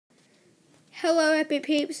Hello, Epic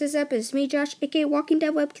Peeps. What's up? It's me, Josh, aka Walking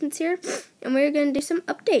Dead Webkins here, and we're going to do some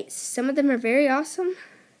updates. Some of them are very awesome,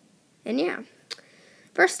 and yeah.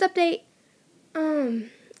 First update,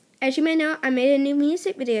 as you may know, I made a new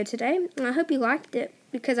music video today, and I hope you liked it,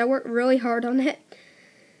 because I worked really hard on it.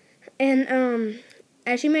 And,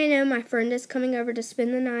 as you may know, my friend is coming over to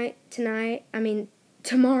spend the night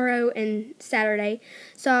tomorrow and Saturday,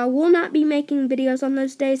 so I will not be making videos on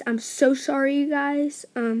those days. I'm so sorry, you guys.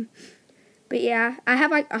 But yeah, I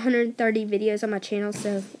have like 130 videos on my channel,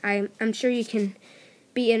 so I'm sure you can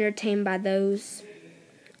be entertained by those.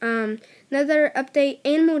 Another update,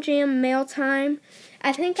 Animal Jam mail time.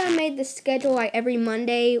 I think I made the schedule like every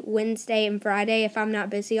Monday, Wednesday, and Friday if I'm not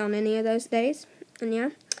busy on any of those days. And yeah,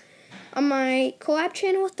 on my collab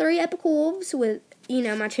channel, 3 Epic Wolves, with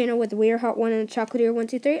my channel with Weird Hot 1 and Chocolatier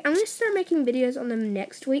 123. I'm gonna start making videos on them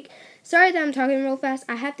next week. Sorry that I'm talking real fast.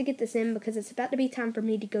 I have to get this in because it's about to be time for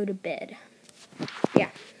me to go to bed. Yeah.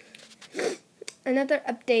 Another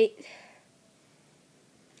update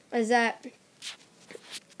is that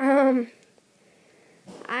I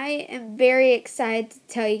am very excited to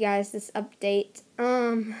tell you guys this update.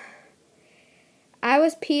 I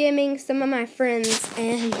was PMing some of my friends,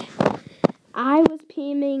 and I was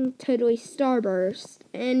PMing Totally Starburst,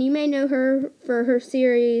 and you may know her for her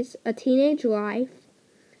series A Teenage Life.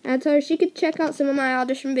 And I told her she could check out some of my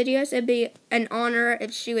audition videos. It'd be an honor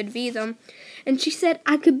if she would view them. And she said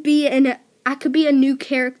I could be a new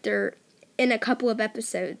character in a couple of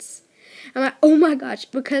episodes. I'm like, oh my gosh,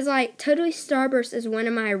 because like Totally Starburst is one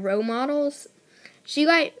of my role models. She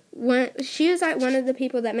was like one of the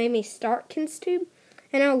people that made me start KinsTube,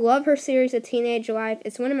 and I love her series A Teenage Life.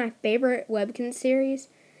 It's one of my favorite Webkins series.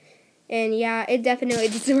 And yeah, it definitely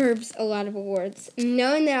deserves a lot of awards.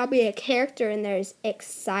 Knowing that I'll be a character in there is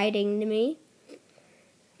exciting to me.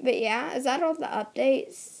 But yeah, is that all the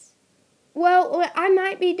updates? Well, I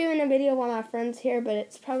might be doing a video while my friend's here, but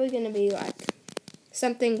it's probably going to be like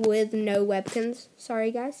something with no Webkins.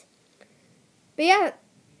 Sorry, guys. But yeah,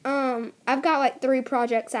 I've got like 3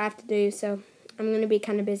 projects I have to do, so I'm going to be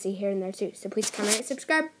kind of busy here and there too. So please comment and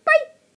subscribe.